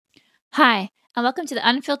Hi, and welcome to the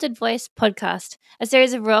Unfiltered Voice podcast, a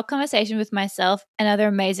series of raw conversation with myself and other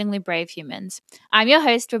amazingly brave humans. I'm your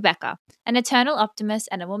host, Rebecca, an eternal optimist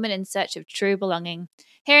and a woman in search of true belonging.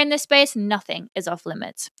 Here in this space, nothing is off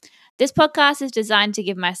limits. This podcast is designed to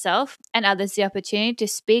give myself and others the opportunity to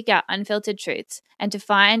speak our unfiltered truths and to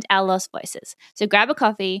find our lost voices. So grab a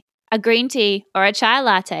coffee, a green tea, or a chai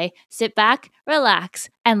latte, sit back, relax,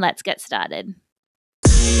 and let's get started.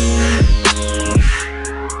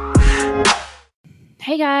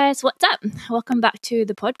 Hey guys, what's up? Welcome back to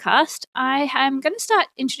the podcast. I am going to start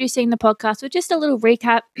introducing the podcast with just a little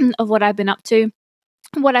recap of what I've been up to,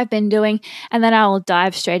 what I've been doing, and then I will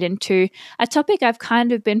dive straight into a topic I've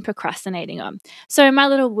kind of been procrastinating on. So my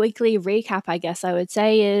little weekly recap, I guess I would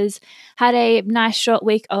say, is had a nice short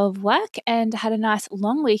week of work and had a nice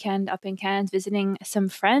long weekend up in Cairns visiting some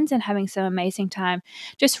friends and having some amazing time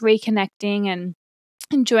just reconnecting and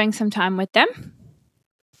enjoying some time with them.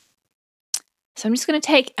 So I'm just going to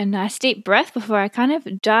take a nice deep breath before I kind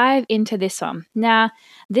of dive into this one. Now,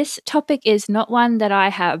 this topic is not one that I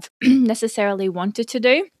have necessarily wanted to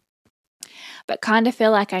do, but kind of feel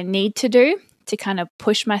like I need to do to kind of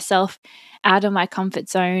push myself out of my comfort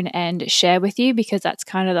zone and share with you, because that's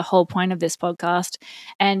kind of the whole point of this podcast.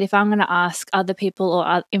 And if I'm going to ask other people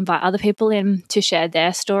or invite other people in to share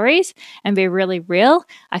their stories and be really real,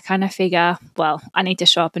 I kind of figure, well, I need to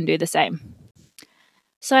show up and do the same.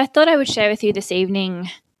 So I thought I would share with you this evening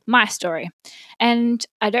my story. And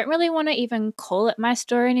I don't really want to even call it my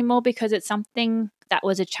story anymore because it's something that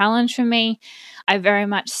was a challenge for me. I very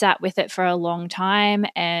much sat with it for a long time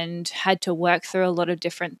and had to work through a lot of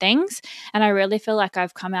different things. And I really feel like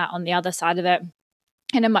I've come out on the other side of it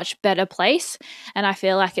in a much better place. And I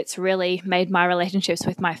feel like it's really made my relationships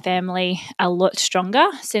with my family a lot stronger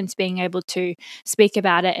since being able to speak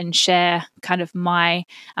about it and share kind of my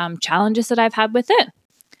challenges that I've had with it.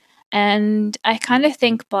 And I kind of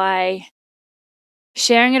think by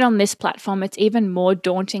sharing it on this platform, it's even more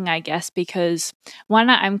daunting, I guess, because one,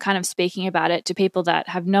 I'm kind of speaking about it to people that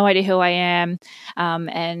have no idea who I am.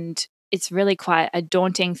 And it's really quite a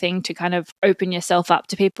daunting thing to kind of open yourself up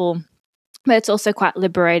to people, but it's also quite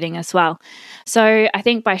liberating as well. So I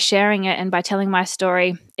think by sharing it and by telling my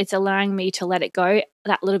story, it's allowing me to let it go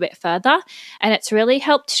that little bit further. And it's really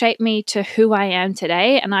helped shape me to who I am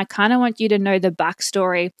today. And I kind of want you to know the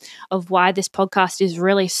backstory of why this podcast is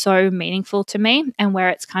really so meaningful to me and where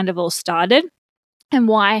it's kind of all started and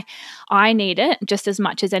why I need it just as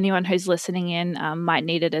much as anyone who's listening in might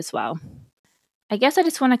need it as well. I guess I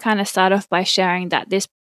just want to kind of start off by sharing that this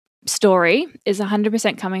story is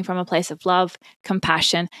 100% coming from a place of love,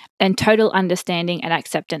 compassion, and total understanding and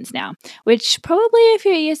acceptance now, which probably a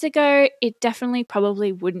few years ago, it definitely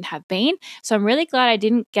probably wouldn't have been. So I'm really glad I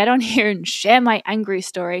didn't get on here and share my angry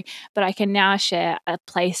story, but I can now share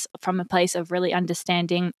from a place of really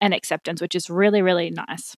understanding and acceptance, which is really, really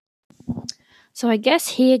nice. So I guess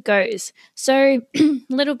here goes. So a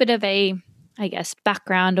little bit of a,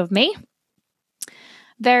 background of me.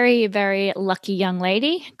 Very, very lucky young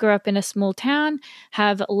lady. Grew up in a small town,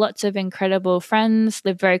 have lots of incredible friends,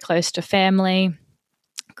 live very close to family.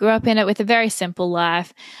 Grew up in it with a very simple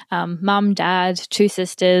life. Mum, dad, two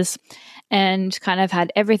sisters, and kind of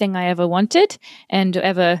had everything I ever wanted and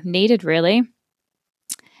ever needed, really.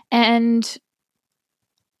 And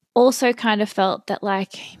also kind of felt that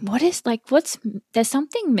there's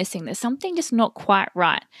something missing. There's something just not quite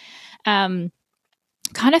right. Kind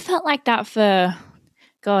of felt like that for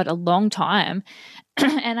a long time.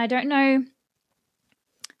 And I don't know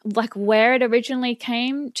where it originally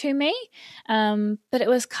came to me, but it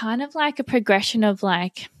was kind of like a progression of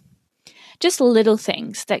just little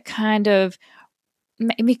things that kind of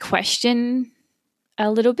made me question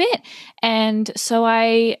a little bit. And so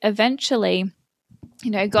I eventually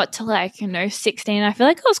got to 16. I feel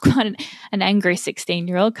like I was quite an angry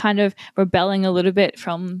 16-year-old, kind of rebelling a little bit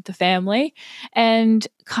from the family, and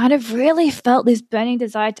kind of really felt this burning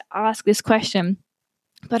desire to ask this question.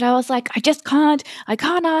 But I was like, I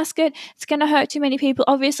can't ask it. It's going to hurt too many people.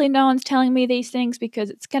 Obviously, no one's telling me these things because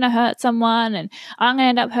it's going to hurt someone and I'm going to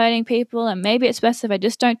end up hurting people. And maybe it's best if I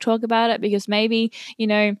just don't talk about it because maybe,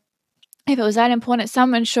 if it was that important,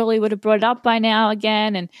 someone surely would have brought it up by now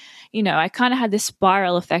again. And, I kind of had this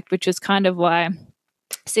spiral effect, which was kind of why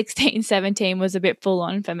 16, 17 was a bit full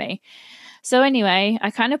on for me. So anyway, I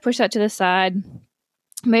kind of pushed that to the side,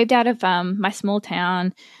 moved out of my small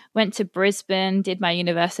town, went to Brisbane, did my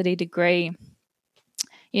university degree,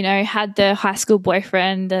 had the high school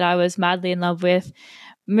boyfriend that I was madly in love with,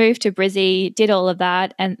 moved to Brizzy, did all of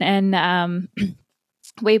that. And then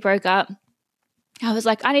we broke up. I was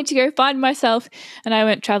like, I need to go find myself. And I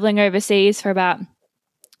went traveling overseas for about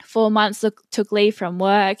 4 months, took leave from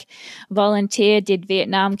work, volunteered, did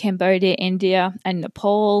Vietnam, Cambodia, India, and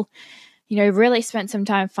Nepal. Really spent some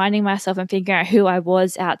time finding myself and figuring out who I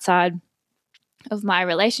was outside of my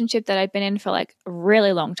relationship that I'd been in for like a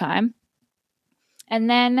really long time. And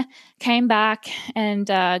then came back and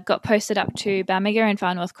got posted up to Bamaga in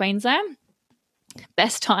Far North Queensland.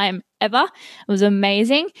 Best time ever. It was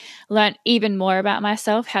amazing. Learned even more about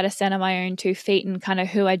myself, how to stand on my own 2 feet and kind of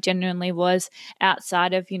who I genuinely was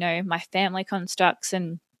outside of, my family constructs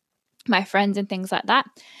and my friends and things like that.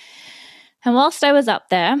 And whilst I was up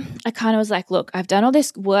there, I kind of was like, look, I've done all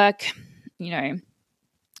this work,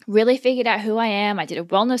 really figured out who I am. I did a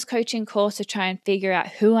wellness coaching course to try and figure out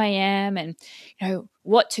who I am and,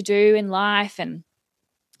 what to do in life and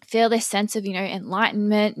feel this sense of,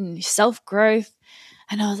 enlightenment and self-growth.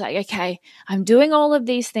 And I was like, okay, I'm doing all of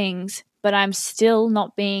these things, but I'm still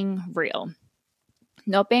not being real.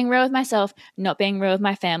 Not being real with myself, not being real with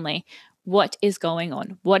my family. What is going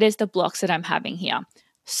on? What is the blocks that I'm having here?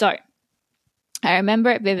 So I remember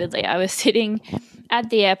it vividly. I was sitting at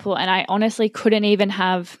the airport and I honestly couldn't even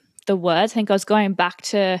have the words. I think I was going back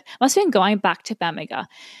to Bamaga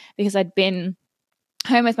because I'd been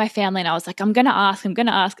home with my family and I was like, I'm going to ask.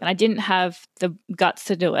 And I didn't have the guts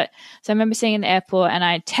to do it. So I remember sitting in the airport and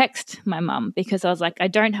I text my mum because I was like, I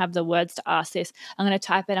don't have the words to ask this. I'm going to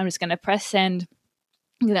type it. I'm just going to press send.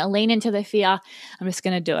 I'm going to lean into the fear. I'm just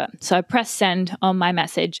going to do it. So I pressed send on my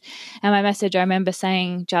message. And my message, I remember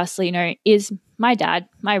saying, justly, is my dad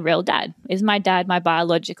my real dad? Is my dad my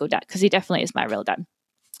biological dad? Because he definitely is my real dad.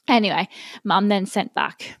 Anyway, mum then sent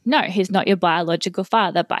back, no, he's not your biological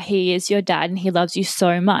father, but he is your dad and he loves you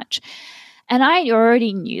so much. And I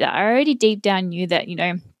already knew that. I already deep down knew that,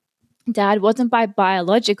 dad wasn't my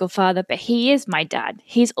biological father, but he is my dad.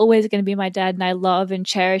 He's always going to be my dad and I love and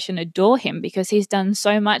cherish and adore him because he's done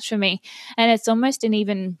so much for me. And it's almost an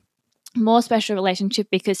even more special relationship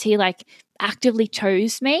because he actively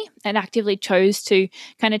chose me and actively chose to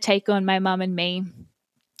kind of take on my mum and me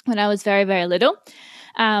when I was very, very little.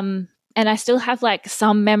 And I still have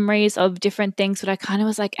some memories of different things, but I kind of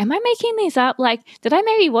was like, am I making these up? Did I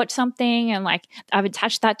maybe watch something and I've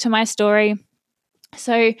attached that to my story?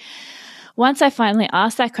 So once I finally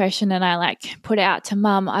asked that question and I put it out to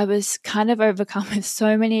mum, I was kind of overcome with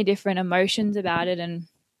so many different emotions about it and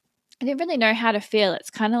I didn't really know how to feel. It's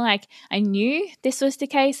kind of I knew this was the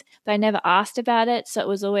case, but I never asked about it. So it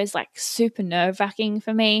was always super nerve-wracking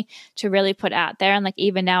for me to really put out there. And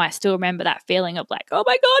even now I still remember that feeling of oh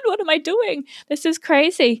my God, what am I doing? This is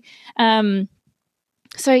crazy.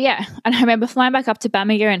 So yeah, and I remember flying back up to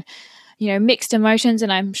Bamaga and mixed emotions.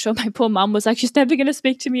 And I'm sure my poor mum was she's never going to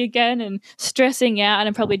speak to me again and stressing out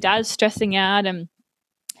and probably dad's stressing out. And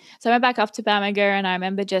so I went back up to Bamaga and I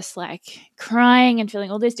remember just crying and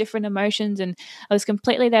feeling all these different emotions. And I was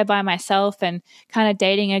completely there by myself and kind of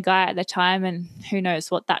dating a guy at the time. And who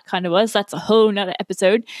knows what that kind of was. That's a whole nother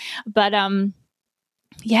episode. But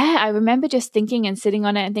yeah, I remember just thinking and sitting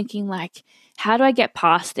on it and thinking how do I get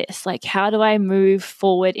past this? How do I move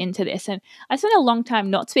forward into this? And I spent a long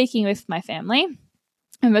time not speaking with my family.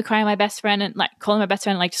 I remember crying my best friend and calling my best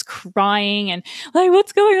friend, just crying and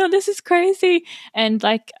what's going on? This is crazy. And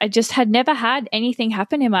I just had never had anything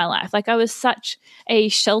happen in my life. I was such a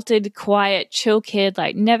sheltered, quiet, chill kid,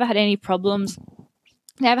 never had any problems,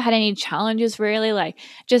 never had any challenges really,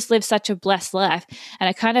 just lived such a blessed life. And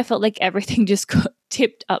I kind of felt everything just got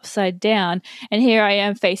tipped upside down. And here I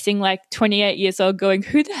am facing 28 years old going,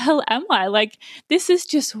 who the hell am I? This is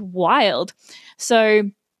just wild. So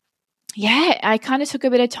yeah, I kind of took a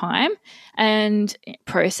bit of time and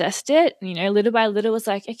processed it, little by little was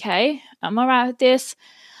okay, I'm all right with this.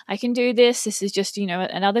 I can do this. This is just,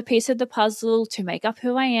 another piece of the puzzle to make up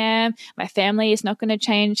who I am. My family is not going to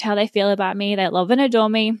change how they feel about me. They love and adore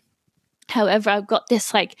me. However, I've got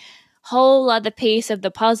this whole other piece of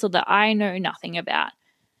the puzzle that I know nothing about.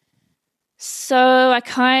 So I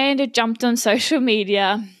kind of jumped on social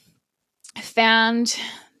media, found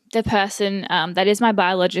the person that is my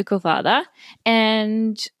biological father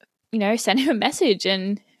and, sent him a message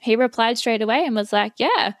and he replied straight away and was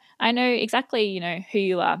yeah, I know exactly, who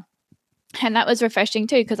you are. And that was refreshing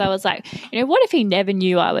too because I was what if he never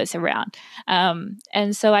knew I was around?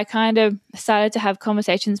 And so I kind of started to have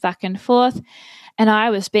conversations back and forth and I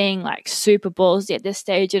was being super ballsy at this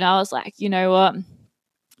stage and I was you know what?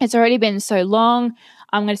 It's already been so long.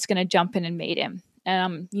 I'm just going to jump in and meet him.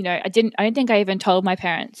 I don't think I even told my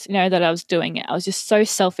parents, that I was doing it. I was just so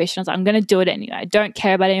selfish. And I was I'm going to do it anyway. I don't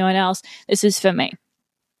care about anyone else. This is for me.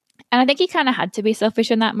 And I think he kind of had to be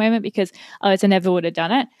selfish in that moment because I never would have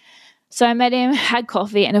done it. So I met him, had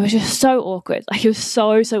coffee, and it was just so awkward. It was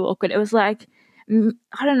so awkward. It was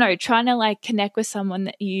I don't know, trying to like connect with someone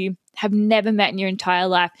that you have never met in your entire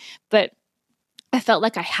life, but I felt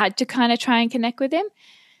like I had to kind of try and connect with him.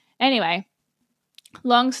 Anyway,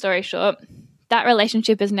 long story short, that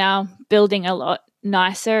relationship is now building a lot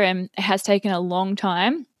nicer, and it has taken a long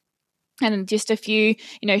time. And just a few,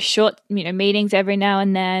 short, meetings every now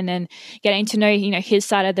and then, and getting to know, his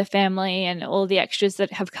side of the family and all the extras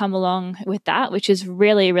that have come along with that, which is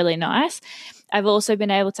really, really nice. I've also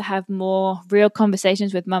been able to have more real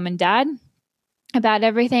conversations with mum and dad about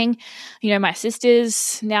everything. My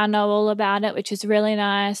sisters now know all about it, which is really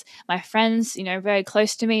nice. My friends, very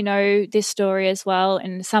close to me know this story as well.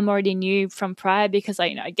 And some already knew from prior because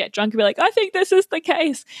I'd get drunk and be like, I think this is the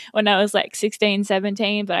case, when I was like 16,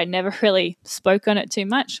 17, but I never really spoke on it too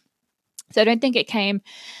much. So I don't think it came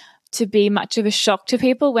to be much of a shock to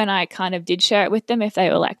people when I kind of did share it with them if they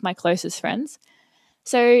were like my closest friends.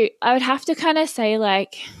 So I would have to kind of say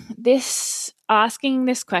like asking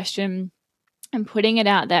this question and putting it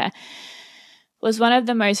out there was one of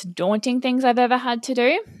the most daunting things I've ever had to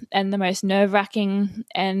do, and the most nerve-wracking,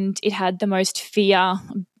 and it had the most fear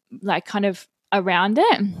like kind of around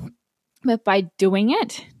it. But by doing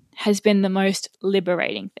it has been the most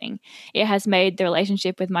liberating thing. It has made the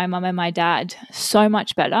relationship with my mum and my dad so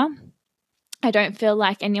much better. I don't feel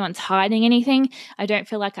like anyone's hiding anything. I don't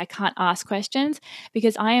feel like I can't ask questions,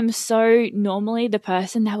 because I am so normally the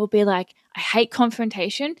person that will be like, I hate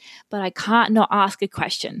confrontation, but I can't not ask a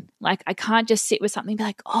question. Like I can't just sit with something and be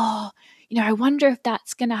like, oh, I wonder if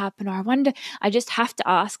that's going to happen, or I just have to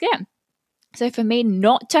ask it. So for me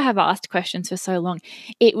not to have asked questions for so long,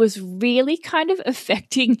 it was really kind of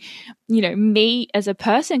affecting, me as a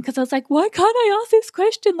person, because I was like, why can't I ask this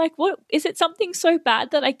question? Like, what is it, something so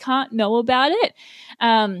bad that I can't know about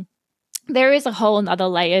it? There is a whole another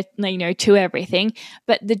layer, to everything,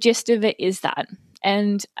 but the gist of it is that.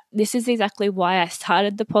 And this is exactly why I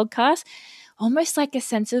started the podcast, almost like a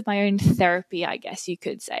sense of my own therapy, I guess you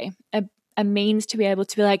could say, a means to be able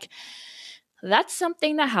to be like, that's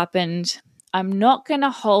something that happened. I'm not going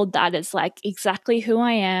to hold that as like exactly who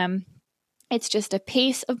I am. It's just a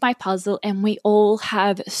piece of my puzzle, and we all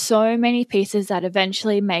have so many pieces that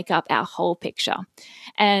eventually make up our whole picture.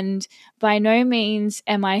 And by no means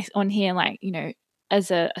am I on here like,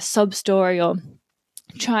 as a sob story or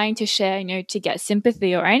trying to share, to get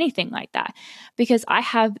sympathy or anything like that, because I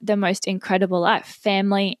have the most incredible life,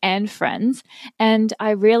 family and friends. And I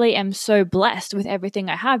really am so blessed with everything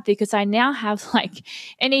I have, because I now have like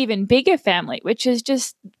an even bigger family, which is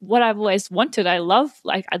just what I've always wanted. I'd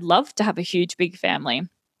love to have a huge, big family.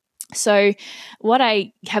 So what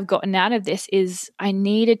I have gotten out of this is I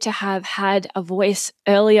needed to have had a voice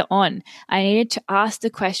earlier on. I needed to ask the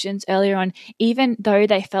questions earlier on, even though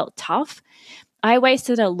they felt tough. I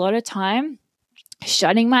wasted a lot of time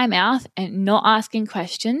shutting my mouth and not asking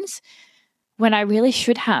questions when I really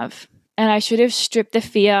should have. And I should have stripped the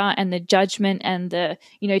fear and the judgment and the,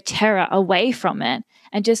 terror away from it,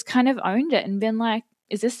 and just kind of owned it and been like,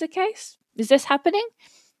 is this the case? Is this happening?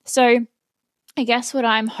 So I guess what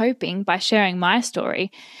I'm hoping by sharing my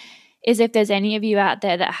story is, if there's any of you out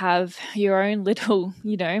there that have your own little,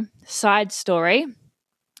 side story,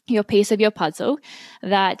 your piece of your puzzle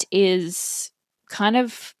that is kind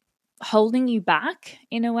of holding you back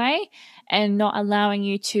in a way and not allowing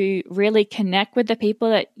you to really connect with the people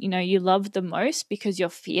that you love the most because you're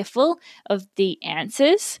fearful of the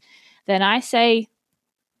answers, then I say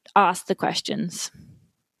ask the questions.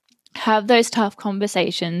 Have those tough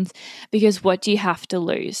conversations, because what do you have to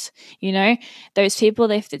lose? Those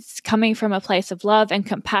people, if it's coming from a place of love and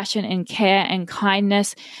compassion and care and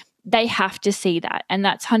kindness, they have to see that. And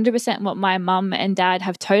that's 100% what my mum and dad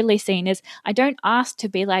have totally seen. Is I don't ask to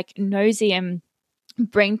be like nosy and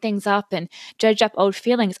bring things up and judge up old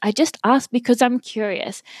feelings. I just ask because I'm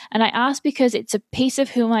curious, and I ask because it's a piece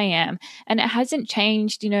of who I am, and it hasn't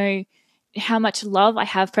changed, how much love I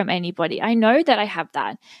have from anybody. I know that I have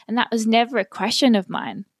that, and that was never a question of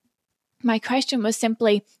mine. My question was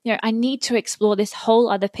simply, I need to explore this whole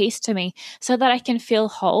other piece to me so that I can feel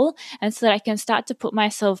whole, and so that I can start to put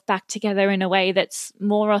myself back together in a way that's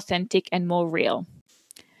more authentic and more real.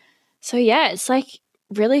 So yeah, it's like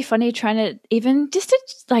really funny trying to even just to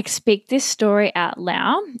like speak this story out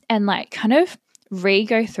loud and like kind of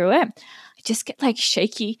re-go through it. I just get like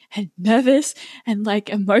shaky and nervous and like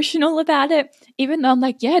emotional about it, even though I'm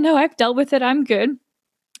like, yeah, no, I've dealt with it. I'm good.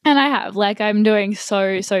 And I have, like, I'm doing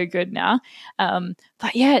so good now.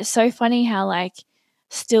 But yeah, it's so funny how like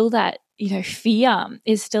still that, fear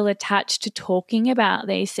is still attached to talking about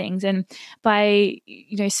these things. And by,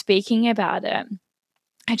 speaking about it,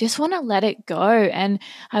 I just want to let it go, and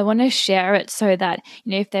I want to share it so that,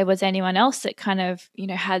 if there was anyone else that kind of,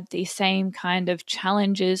 had the same kind of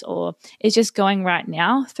challenges or is just going right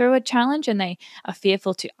now through a challenge and they are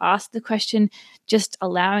fearful to ask the question, just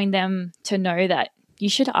allowing them to know that you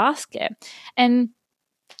should ask it. And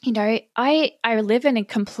I live in a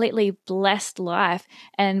completely blessed life,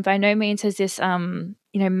 and by no means has this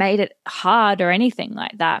made it hard or anything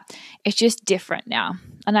like that. It's just different now.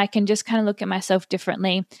 And I can just kind of look at myself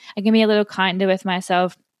differently. I can be a little kinder with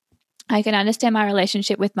myself. I can understand my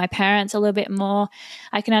relationship with my parents a little bit more.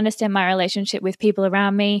 I can understand my relationship with people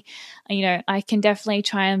around me. I can definitely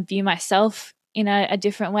try and view myself in a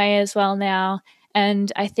different way as well now.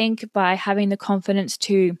 And I think by having the confidence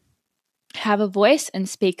to have a voice and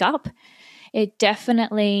speak up, it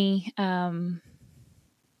definitely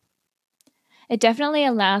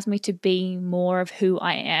allows me to be more of who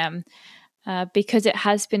I am, because it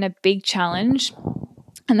has been a big challenge.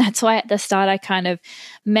 And that's why at the start I kind of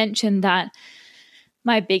mentioned that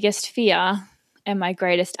my biggest fear and my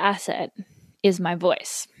greatest asset is my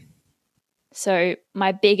voice. So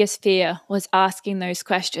my biggest fear was asking those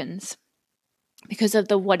questions because of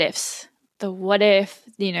the what ifs. The what if,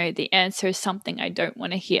 the answer is something I don't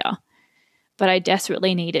want to hear, but I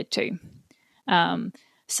desperately need it to.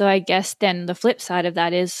 So I guess then the flip side of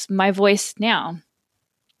that is my voice now.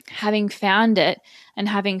 Having found it and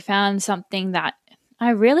having found something that I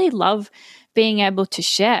really love being able to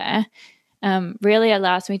share, really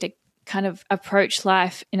allows me to kind of approach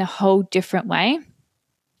life in a whole different way.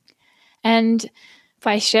 And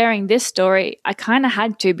by sharing this story, I kind of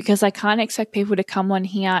had to, because I can't expect people to come on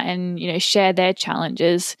here and, share their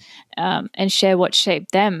challenges and share what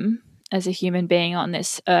shaped them as a human being on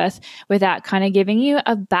this earth without kind of giving you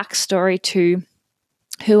a backstory to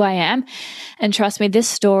who I am. And trust me, this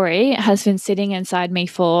story has been sitting inside me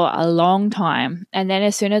for a long time. And then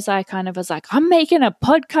as soon as I kind of was like, I'm making a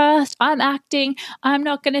podcast, I'm acting, I'm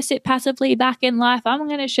not going to sit passively back in life, I'm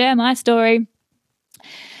going to share my story.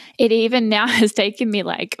 It even now has taken me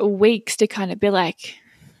like weeks to kind of be like,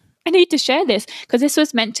 I need to share this, because this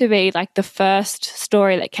was meant to be like the first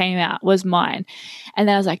story that came out was mine. And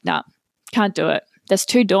then I was like, no, can't do it. That's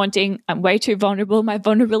too daunting. I'm way too vulnerable. My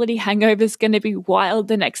vulnerability hangover is going to be wild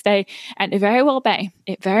the next day. And it very well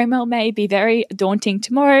may be very daunting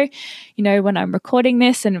tomorrow, when I'm recording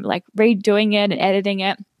this and like redoing it and editing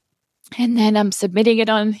it. And then I'm submitting it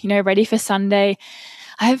on, ready for Sunday.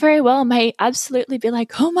 I very well may absolutely be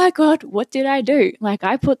like, oh my God, what did I do? Like,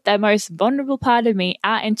 I put the most vulnerable part of me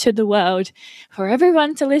out into the world for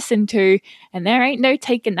everyone to listen to, and there ain't no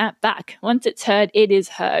taking that back. Once it's heard, it is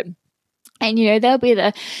heard. And, there'll be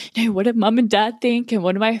the, what do mum and dad think? And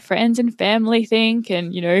what do my friends and family think?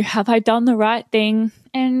 And, have I done the right thing?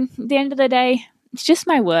 And at the end of the day, it's just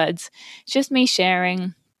my words. It's just me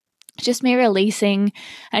sharing. It's just me releasing.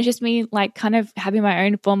 And it's just me like kind of having my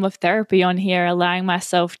own form of therapy on here, allowing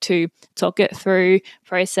myself to talk it through,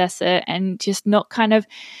 process it, and just not kind of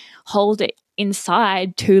hold it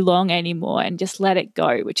inside too long anymore and just let it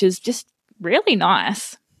go, which is just really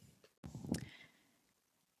nice.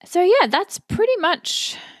 So yeah, that's pretty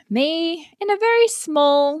much me in a very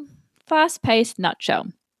small, fast-paced nutshell.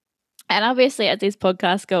 And obviously, as these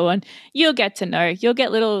podcasts go on, you'll get to know. You'll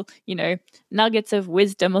get little, nuggets of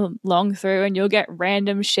wisdom along through, and you'll get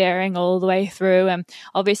random sharing all the way through. And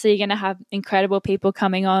obviously, you're going to have incredible people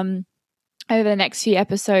coming on over the next few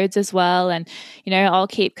episodes as well. And, I'll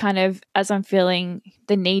keep kind of, as I'm feeling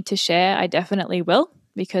the need to share, I definitely will,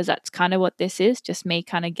 because that's kind of what this is, just me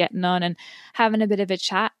kind of getting on and having a bit of a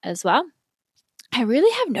chat as well. I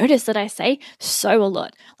really have noticed that I say so a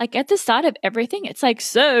lot. Like at the start of everything, it's like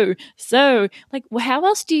so. Like, how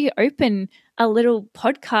else do you open a little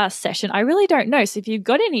podcast session? I really don't know. So if you've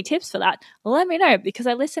got any tips for that, let me know, because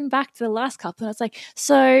I listened back to the last couple and it's like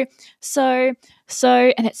so,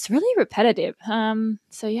 and it's really repetitive.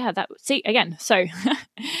 So yeah,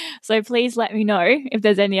 so please let me know if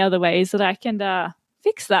there's any other ways that I can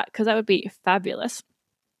fix that, because that would be fabulous.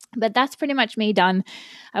 But that's pretty much me done.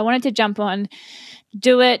 I wanted to jump on,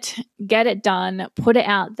 do it, get it done, put it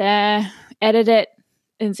out there, edit it,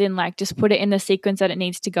 as in like just put it in the sequence that it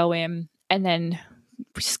needs to go in, and then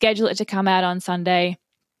schedule it to come out on Sunday.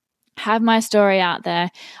 Have my story out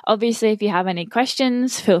there. Obviously, if you have any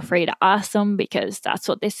questions, feel free to ask them, because that's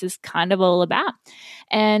what this is kind of all about.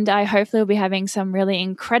 And I hopefully will be having some really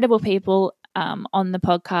incredible people on the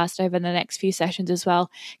podcast over the next few sessions as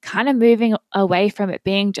well, kind of moving away from it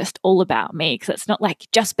being just all about me, because it's not like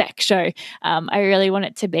just Beck show. I really want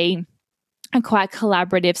it to be a quite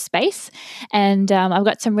collaborative space, and I've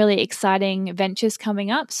got some really exciting ventures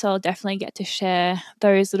coming up, so I'll definitely get to share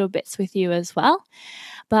those little bits with you as well.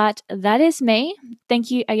 But that is me. Thank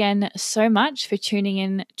you again so much for tuning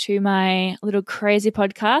in to my little crazy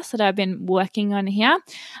podcast that I've been working on here.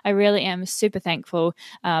 I really am super thankful.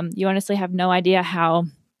 You honestly have no idea how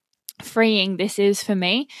freeing this is for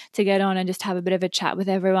me to get on and just have a bit of a chat with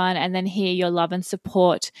everyone and then hear your love and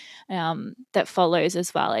support that follows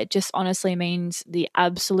as well. It just honestly means the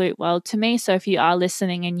absolute world to me. So if you are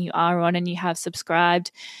listening and you are on and you have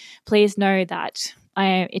subscribed, please know that I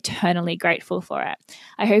am eternally grateful for it.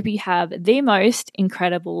 I hope you have the most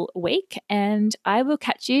incredible week, and I will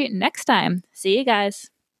catch you next time. See you guys.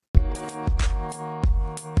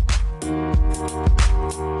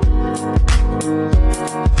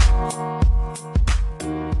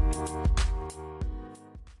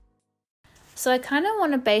 So I kind of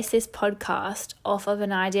want to base this podcast off of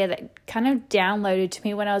an idea that kind of downloaded to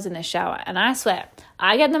me when I was in the shower. And I swear,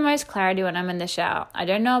 I get the most clarity when I'm in the shower. I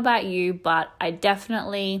don't know about you, but I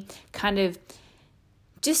definitely kind of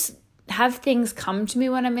just have things come to me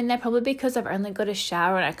when I'm in there, probably because I've only got a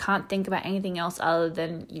shower and I can't think about anything else other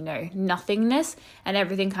than, nothingness, and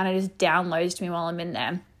everything kind of just downloads to me while I'm in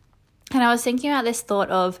there. And I was thinking about this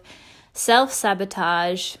thought of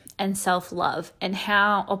self-sabotage and self-love and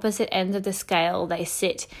how opposite ends of the scale they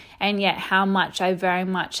sit, and yet how much I very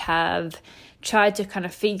much have tried to kind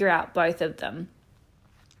of figure out both of them.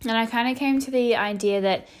 And I kind of came to the idea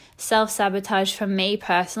that self-sabotage for me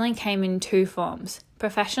personally came in two forms,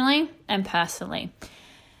 professionally and personally.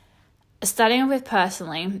 Starting with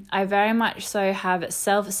personally, I very much so have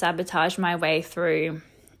self-sabotaged my way through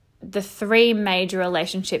the three major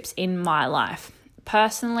relationships in my life.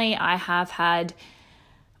 Personally, I have had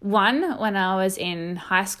one when I was in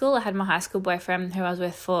high school. I had my high school boyfriend who I was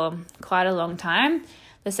with for quite a long time.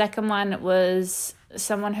 The second one was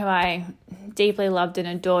someone who I deeply loved and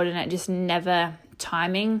adored, and it just never,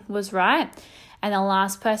 timing was right. And the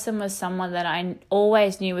last person was someone that I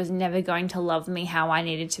always knew was never going to love me how I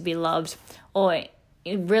needed to be loved, or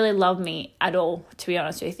really love me at all, to be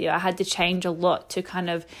honest with you. I had to change a lot to kind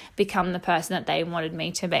of become the person that they wanted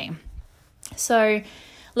me to be. So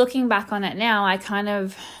looking back on it now, I kind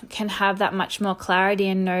of can have that much more clarity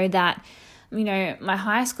and know that, my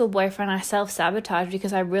high school boyfriend, I self-sabotaged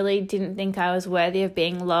because I really didn't think I was worthy of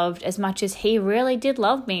being loved as much as he really did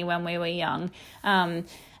love me when we were young. And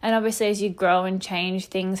obviously as you grow and change,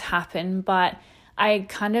 things happen, but I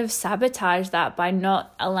kind of sabotaged that by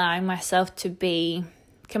not allowing myself to be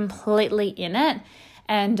completely in it.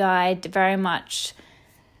 And I very much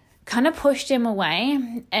kind of pushed him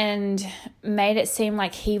away and made it seem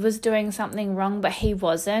like he was doing something wrong, but he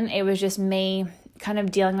wasn't. It was just me kind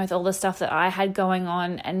of dealing with all the stuff that I had going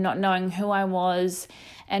on and not knowing who I was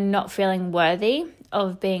and not feeling worthy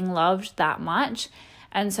of being loved that much.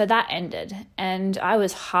 And so that ended, and I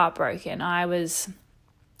was heartbroken. I was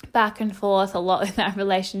back and forth a lot in that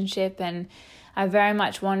relationship, and I very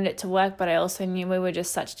much wanted it to work, but I also knew we were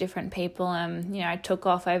just such different people. And, I took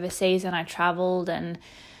off overseas and I traveled and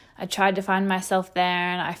I tried to find myself there,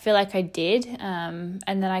 and I feel like I did. And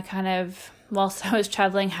then I kind of, whilst I was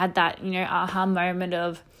traveling, had that, aha moment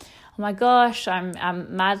of, oh my gosh,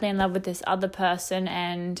 I'm madly in love with this other person,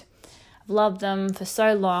 and I've loved them for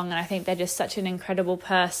so long, and I think they're just such an incredible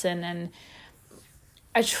person. And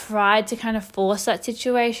I tried to kind of force that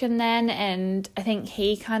situation then, and I think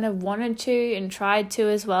he kind of wanted to and tried to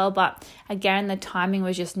as well, but again, the timing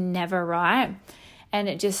was just never right. And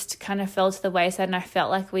it just kind of fell to the wayside, and I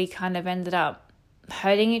felt like we kind of ended up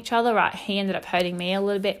hurting each other, right? He ended up hurting me a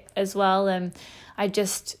little bit as well, and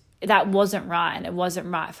that wasn't right, and it wasn't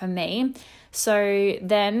right for me. So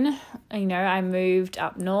then, I moved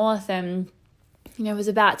up north and, was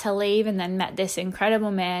about to leave, and then met this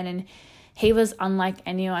incredible man, and he was unlike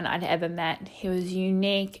anyone I'd ever met. He was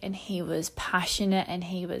unique, and he was passionate, and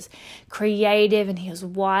he was creative, and he was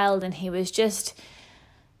wild, and he was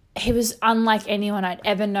unlike anyone I'd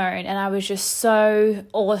ever known. And I was just so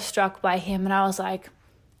awestruck by him. And I was like,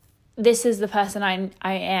 this is the person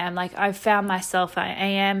I am. Like, I've found myself. I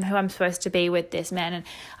am who I'm supposed to be with this man. And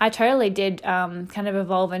I totally did kind of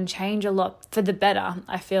evolve and change a lot for the better,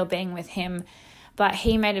 I feel, being with him. But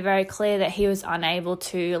he made it very clear that he was unable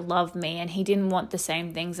to love me, and he didn't want the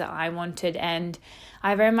same things that I wanted. And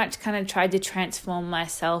I very much kind of tried to transform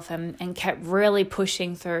myself and kept really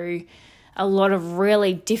pushing through a lot of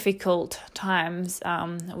really difficult times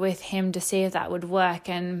with him to see if that would work.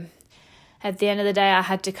 And at the end of the day, I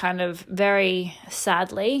had to kind of very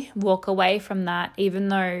sadly walk away from that, even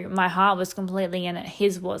though my heart was completely in it,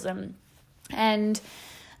 his wasn't. And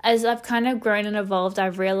as I've kind of grown and evolved,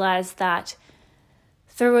 I've realized that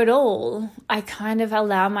through it all, I kind of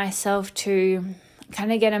allow myself to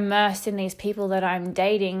kind of get immersed in these people that I'm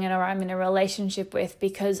dating or I'm in a relationship with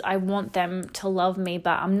because I want them to love me,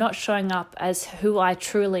 but I'm not showing up as who I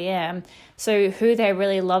truly am. So who they're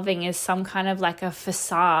really loving is some kind of like a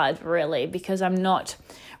facade, really, because I'm not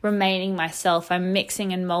remaining myself. I'm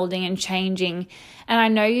mixing and molding and changing. And I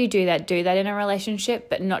know you do that in a relationship,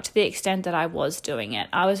 but not to the extent that I was doing it.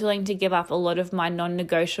 I was willing to give up a lot of my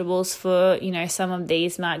non-negotiables for, some of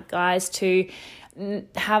these guys to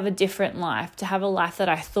have a different life, to have a life that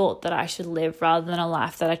I thought that I should live rather than a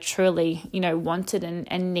life that I truly, wanted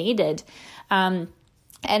and needed. And,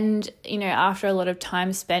 after a lot of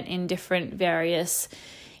time spent in different various,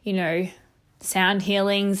 sound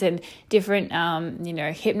healings and different,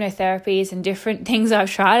 hypnotherapies and different things,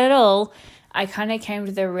 I've tried it all, I kind of came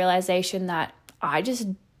to the realization that I just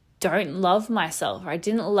don't love myself. I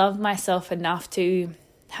didn't love myself enough to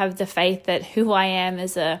have the faith that who I am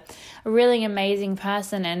is a really amazing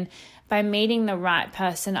person. And by meeting the right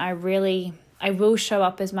person, I will show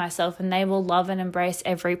up as myself, and they will love and embrace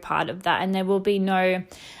every part of that. And there will be no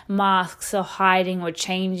masks or hiding or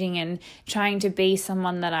changing and trying to be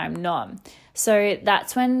someone that I'm not. So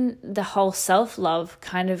that's when the whole self-love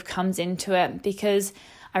kind of comes into it, because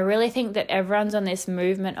I really think that everyone's on this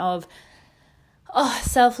movement of,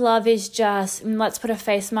 self-love is just, let's put a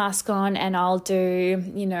face mask on and I'll do,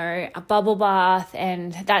 a bubble bath,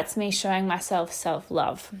 and that's me showing myself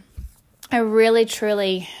self-love. I really,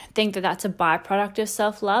 truly think that that's a byproduct of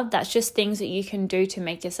self-love. That's just things that you can do to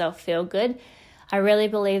make yourself feel good. I really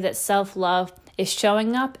believe that self-love is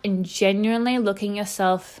showing up and genuinely looking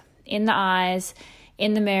yourself in the eyes,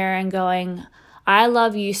 in the mirror, and going, I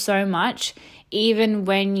love you so much, even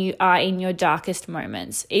when you are in your darkest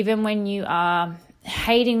moments, even when you are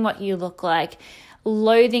hating what you look like,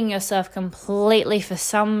 loathing yourself completely for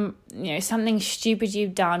something stupid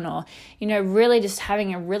you've done, or, really just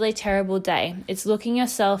having a really terrible day. It's looking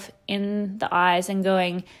yourself in the eyes and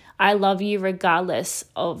going, I love you regardless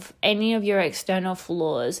of any of your external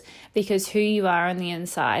flaws, because who you are on the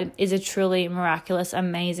inside is a truly miraculous,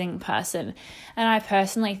 amazing person. And I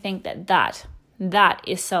personally think that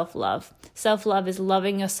is self-love. Self-love is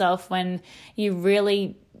loving yourself when you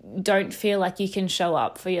really don't feel like you can show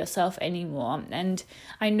up for yourself anymore. And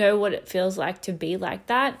I know what it feels like to be like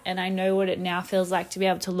that. And I know what it now feels like to be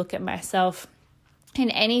able to look at myself in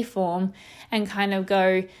any form and kind of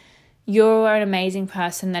go, you're an amazing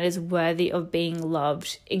person that is worthy of being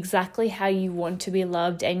loved exactly how you want to be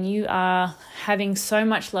loved, and you are having so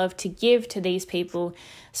much love to give to these people.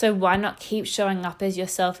 So why not keep showing up as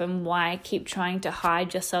yourself, and why keep trying to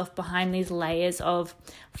hide yourself behind these layers of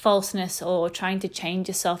falseness or trying to change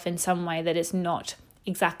yourself in some way that is not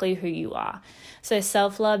exactly who you are? So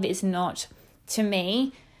self-love is not, to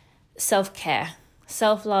me, self-care.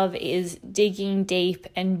 Self-love is digging deep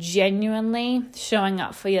and genuinely showing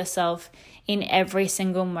up for yourself in every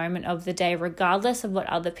single moment of the day, regardless of what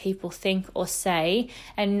other people think or say,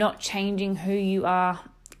 and not changing who you are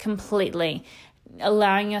completely.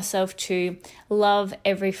 Allowing yourself to love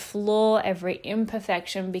every flaw, every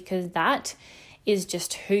imperfection, because that is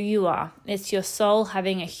just who you are. It's your soul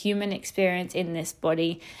having a human experience in this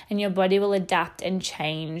body, and your body will adapt and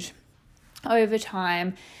change over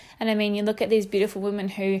time. And I mean, you look at these beautiful women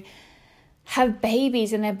who have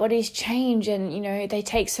babies and their bodies change, and, they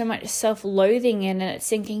take so much self-loathing in, and it's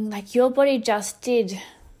thinking like, your body just did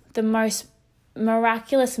the most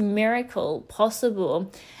miraculous miracle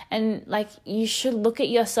possible. And like, you should look at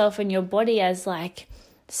yourself and your body as like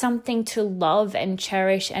something to love and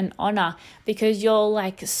cherish and honor, because your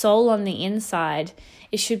like soul on the inside,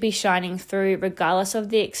 it should be shining through regardless of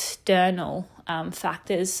the external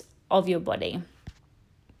factors of your body.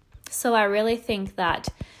 So I really think that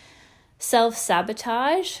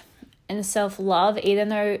self-sabotage and self-love, even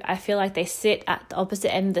though I feel like they sit at the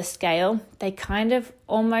opposite end of the scale, they kind of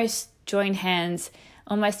almost join hands,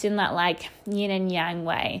 almost in that like yin and yang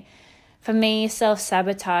way. For me,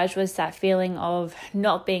 self-sabotage was that feeling of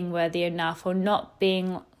not being worthy enough, or not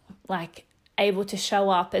being like able to show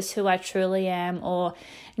up as who I truly am, or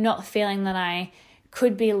not feeling that I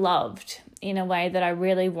could be loved in a way that I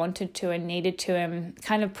really wanted to and needed to, and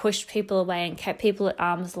kind of pushed people away and kept people at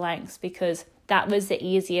arm's length because that was the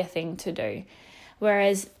easier thing to do.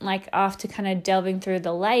 Whereas like after kind of delving through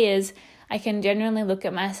the layers, I can genuinely look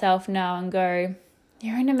at myself now and go,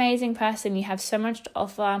 you're an amazing person. You have so much to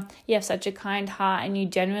offer. You have such a kind heart, and you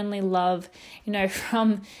genuinely love,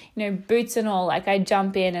 from, boots and all. Like I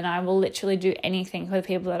jump in and I will literally do anything for the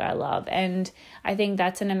people that I love. And I think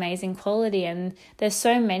that's an amazing quality. And there's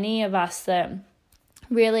so many of us that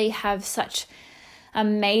really have such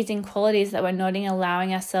amazing qualities that we're not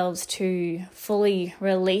allowing ourselves to fully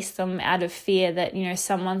release them out of fear that,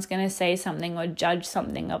 someone's going to say something or judge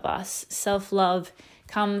something of us. Self-love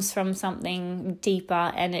comes from something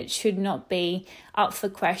deeper, and it should not be up for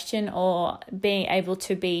question or being able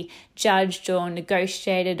to be judged or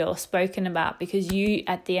negotiated or spoken about, because you,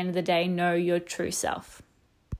 at the end of the day, know your true self.